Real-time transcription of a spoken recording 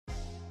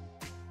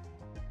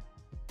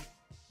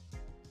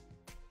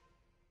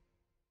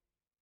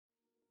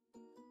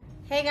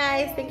Hey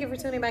guys, thank you for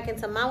tuning back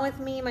into Mom with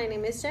Me. My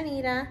name is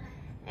Janita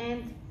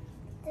and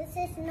this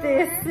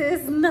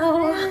is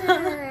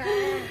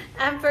Noah.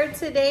 And for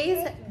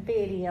today's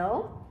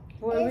video,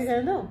 what are we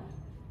gonna do?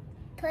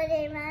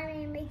 Putting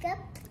mommy makeup.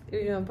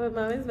 You're gonna put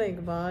mommy's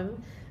makeup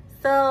on.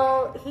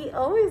 So he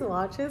always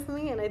watches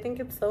me and I think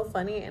it's so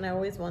funny, and I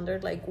always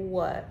wondered like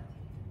what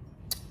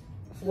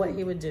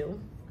he would do.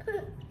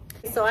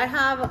 So I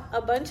have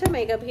a bunch of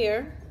makeup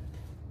here.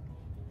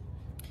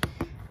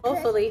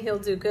 Hopefully he'll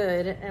do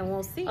good and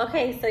we'll see.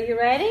 Okay, so you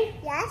ready?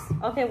 Yes.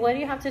 Okay, what do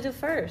you have to do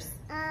first?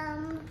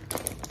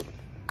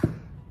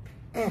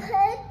 Put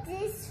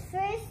this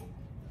first.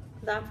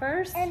 That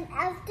first? And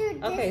after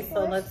this. Okay,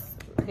 so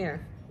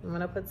here. I'm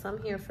gonna put some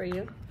here for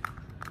you.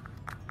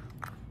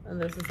 And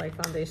this is like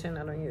foundation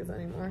I don't use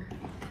anymore.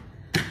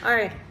 All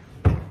right,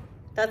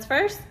 that's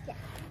first? Yeah.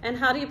 And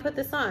how do you put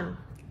this on?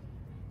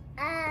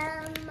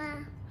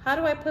 How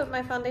do I put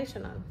my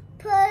foundation on?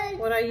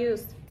 What I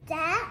use?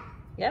 That.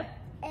 Yep.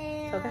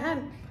 And so go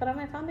ahead, put on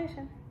my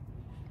foundation.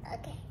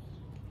 Okay.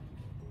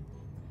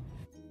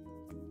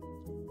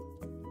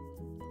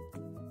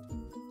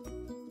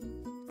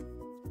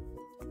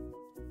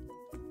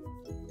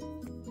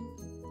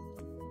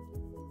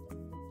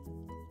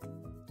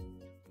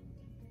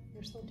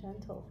 You're so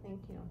gentle, thank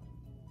you.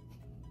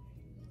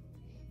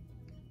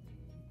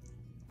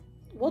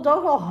 Well,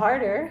 don't go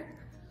harder.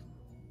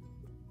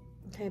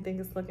 Okay, I think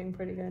it's looking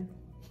pretty good.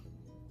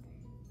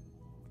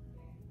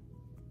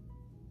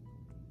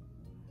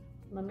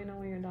 Let me know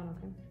when you're done,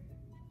 okay?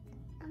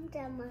 I'm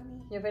done,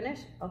 mommy. You're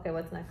finished? Okay,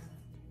 what's next?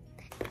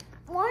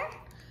 More?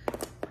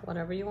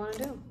 Whatever you want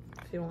to do.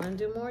 If you want to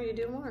do more, you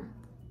do more.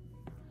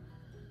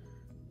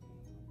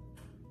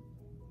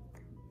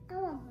 I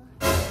want more.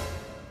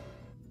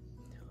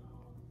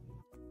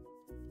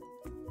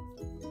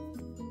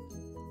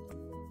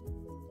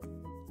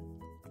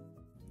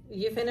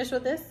 You finished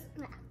with this?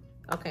 No.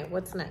 Okay,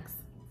 what's next?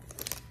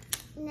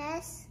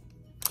 Next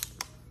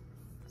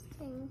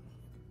thing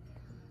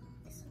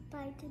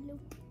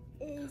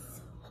is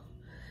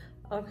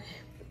okay.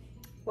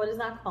 What is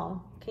that called?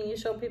 Can you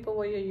show people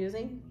what you're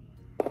using?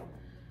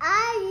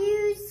 I'm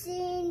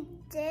using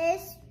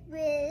this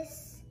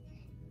with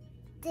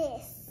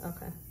this.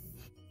 Okay.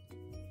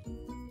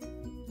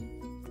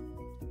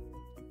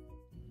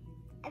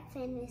 I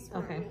finished.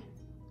 Okay.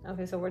 Mommy.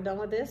 Okay, so we're done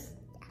with this?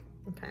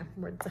 Yeah. Okay,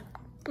 we're done.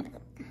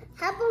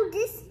 How about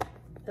this?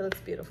 It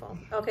looks beautiful.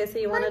 Okay, so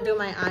you want to do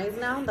my eyes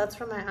now? That's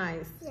for my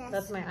eyes. Yes.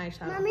 That's my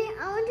eyeshadow. Mommy,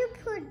 I want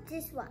to put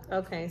this one.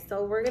 Okay,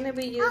 so we're going to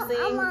be using,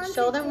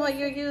 show them what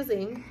you're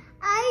using.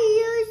 I'm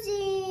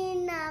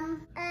using,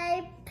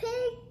 I'm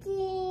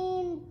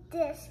picking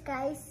this,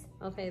 guys.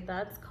 Okay,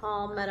 that's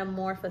called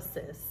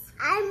Metamorphosis.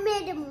 I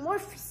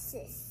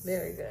Metamorphosis.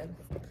 Very good.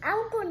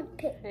 I'm going to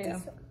pick There you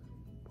this go. one.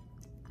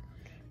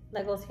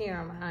 That goes here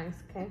on my eyes,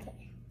 okay?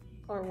 Okay.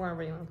 Or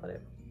wherever you want to put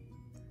it.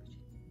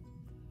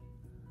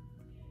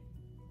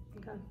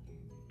 Okay.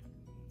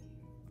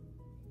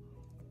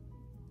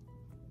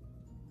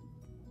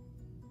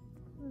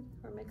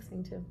 We're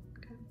mixing too.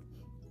 Okay.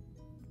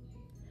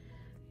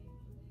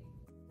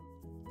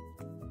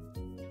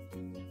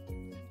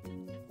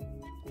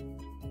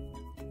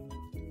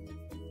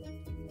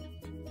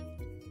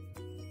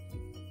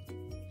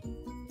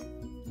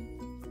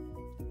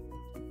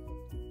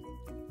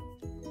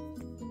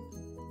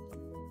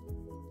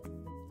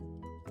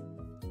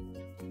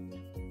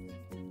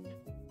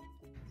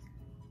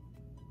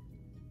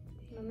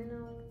 Let me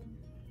know.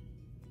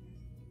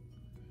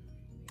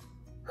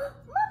 Mommy,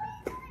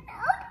 going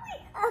all the way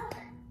up.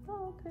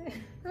 Oh, okay.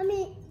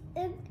 Mommy,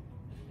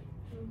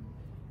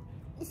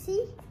 you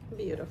see?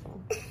 Beautiful.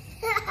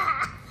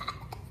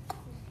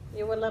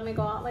 You would let me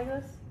go out like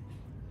this?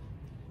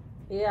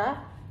 Yeah?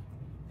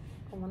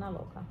 Como una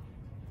loca.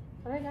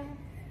 All right, go ahead.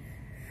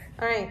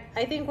 All right,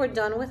 I think we're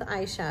done with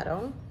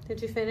eyeshadow.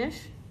 Did you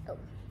finish? Oh,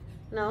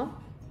 No?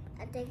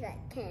 I think I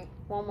can.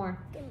 One more.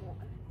 Get more.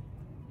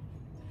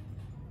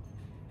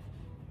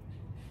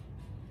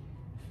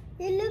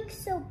 You look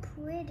so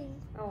pretty.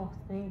 Oh,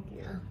 thank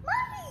you.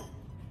 Mommy,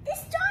 it's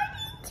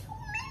starting to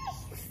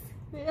mix.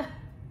 Yeah.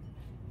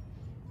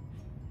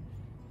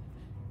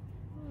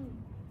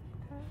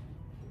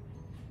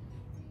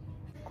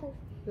 Cool.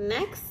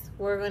 Next,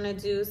 we're gonna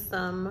do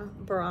some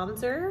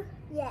bronzer.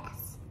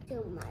 Yes.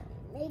 Do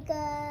my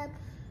makeup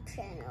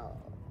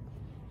channel.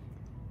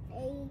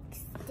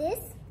 Makes this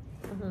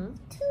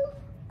too.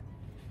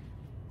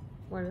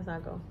 Where does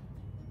that go?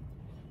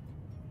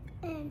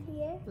 And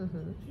here.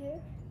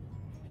 Here.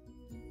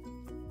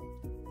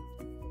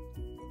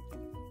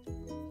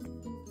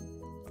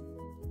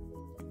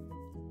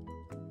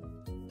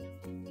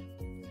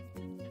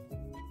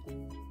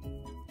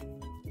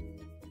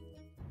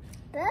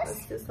 Blush?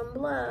 Let's do some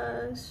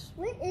blush.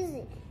 Where is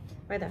it?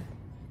 Right there.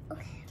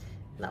 Okay.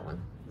 That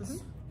one.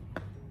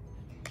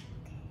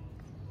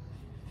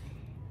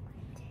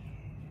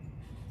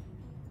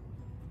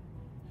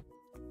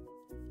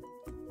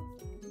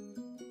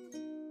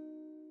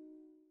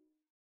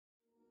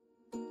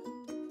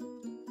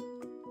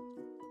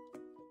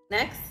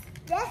 Next?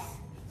 This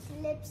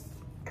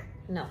lipstick.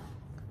 No.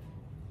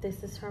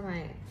 This is for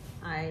my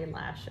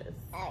eyelashes.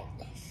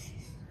 Eyelashes.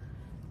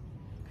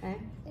 Okay?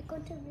 They're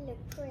going to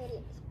look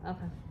pretty.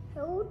 Okay.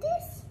 Hold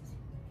this.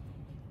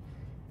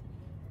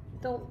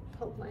 Don't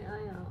poke my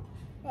eye out.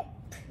 Like,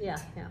 Yeah,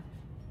 yeah.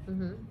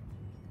 Mm-hmm.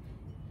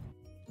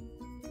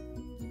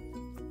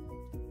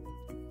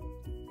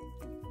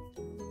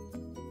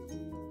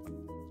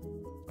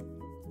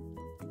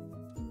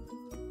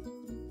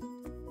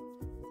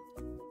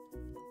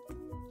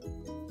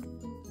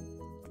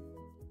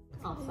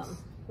 Awesome.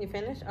 You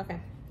finished? Okay.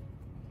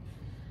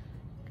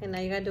 Okay, now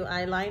you gotta do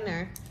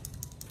eyeliner.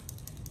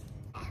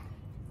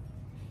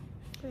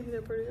 You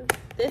did pretty good.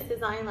 This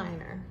is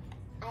eyeliner.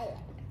 eyeliner.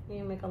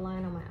 You make a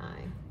line on my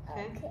eye.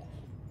 Okay? Okay.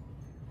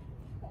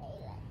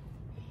 Eyeliner.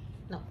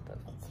 No, but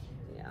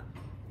yeah.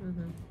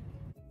 Mm-hmm.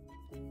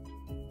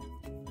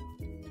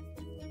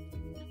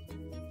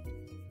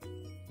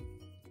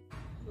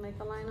 Make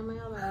a line on my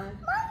other eye.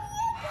 Mommy,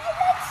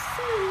 that's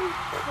so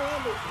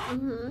pretty.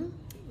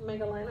 Mm-hmm.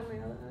 Make a line on my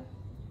other eye.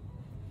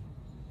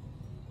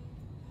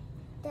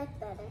 That's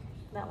better.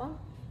 That one?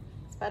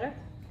 It's better?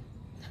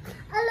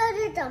 A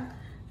little dump.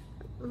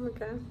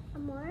 Okay.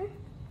 More?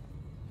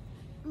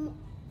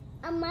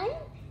 Mine?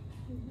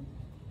 Mm-hmm.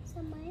 Is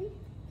that mine?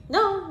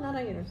 No, not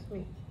on yours.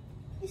 Me.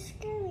 It's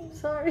scary.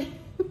 Sorry.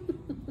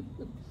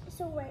 It's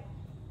alright.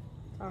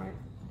 Alright.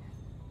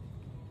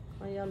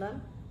 Are you all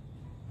done?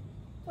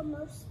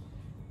 Almost.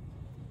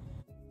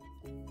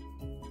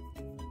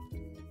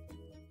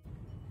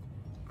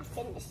 I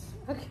finished.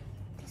 Okay.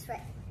 That's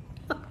right.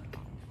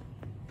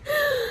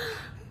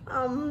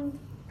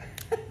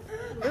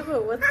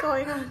 Boo-boo, what's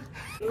going on?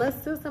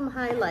 Let's do some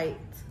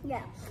highlights.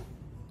 Yeah.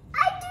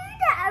 I do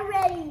that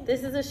already.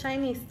 This is the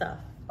shiny stuff.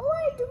 Oh,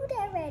 I do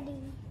that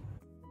already.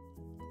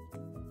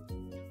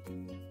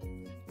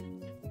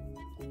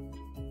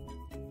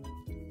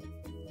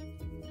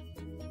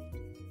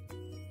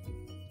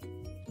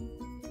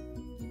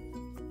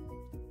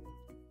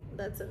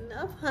 That's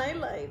enough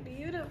highlight.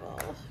 Beautiful.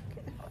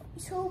 Okay.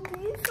 So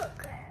beautiful.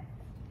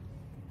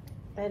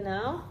 And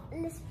now?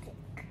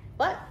 Lipstick.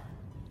 What?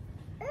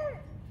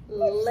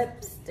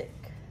 Lipstick.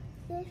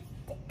 Lipstick.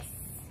 Lipsticks.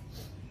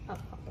 I'll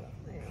pop it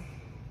up there.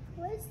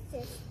 What's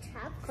this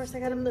top? Of course, I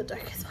got him the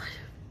darkest one.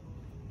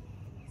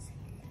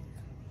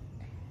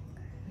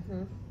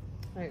 Mm-hmm.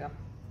 There you go.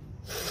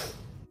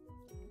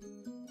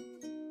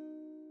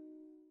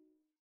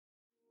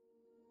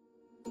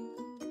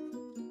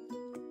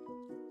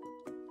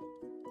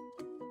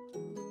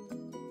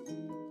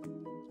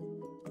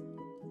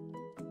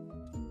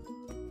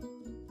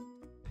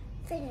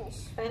 Finish.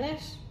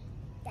 Finish?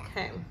 Yeah.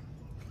 Okay.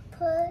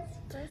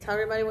 Put. Tell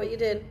everybody what you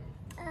did.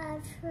 I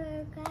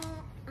forgot.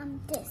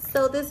 This.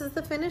 So this is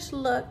the finished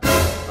look.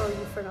 Oh,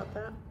 you forgot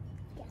that?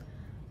 Yeah.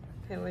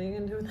 Okay, what are you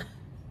gonna do with that?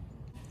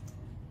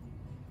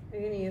 Are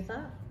you gonna use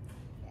that?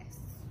 Yes.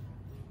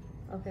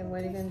 Okay,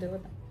 what are you gonna do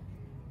with that?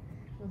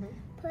 Mm-hmm.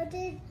 Put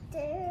it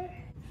there.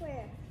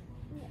 Where?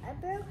 In the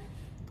eyebrow?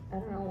 I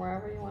don't know,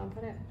 wherever you want to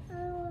put it. I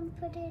want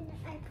to put it in the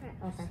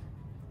eyebrows. Okay.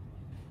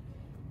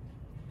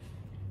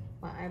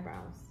 My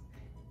eyebrows.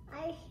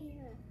 I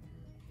hear.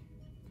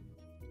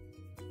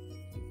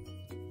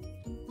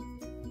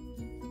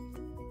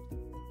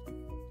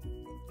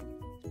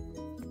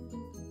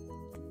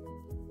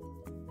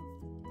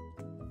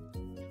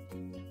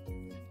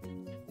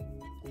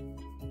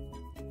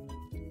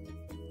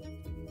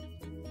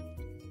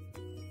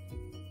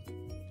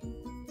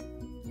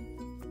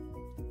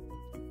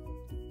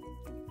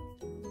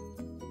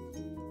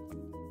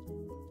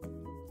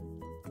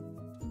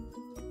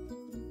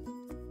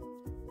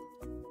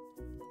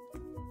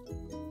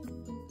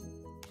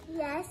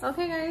 Yes.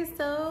 Okay, guys,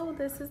 so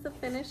this is the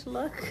finished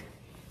look.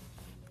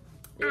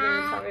 You're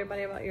gonna tell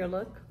everybody about your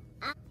look?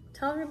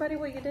 Tell everybody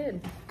what you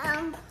did.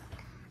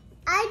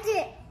 I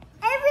did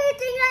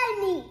everything I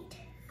need.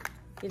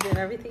 You did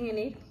everything you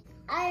need?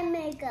 I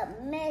make a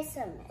mess.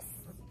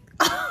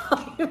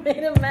 You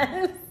made a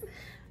mess?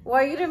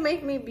 Why you didn't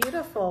make me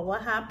beautiful?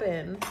 What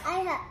happened?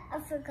 I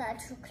forgot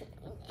to clean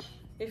it.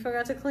 You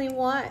forgot to clean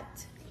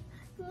what?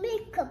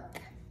 Makeup.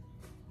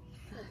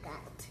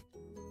 Forgot.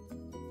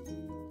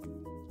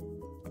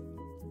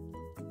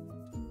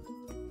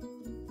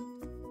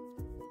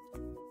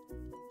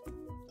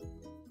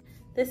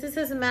 This is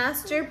his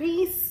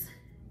masterpiece.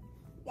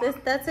 Yeah.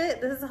 That's it?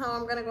 This is how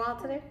I'm gonna go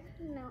out today?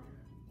 No.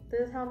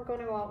 This is how I'm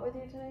gonna go out with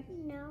you today?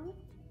 No.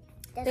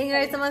 Thank you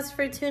guys so much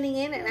for tuning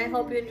in, and I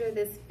hope you enjoyed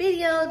this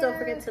video. Don't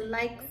forget to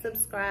like,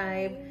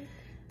 subscribe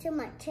to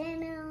my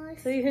channel.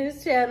 to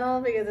his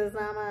channel because it's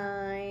not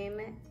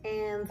mine.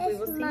 And we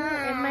will see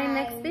you in my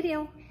next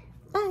video.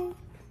 Bye.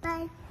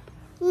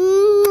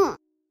 Bye.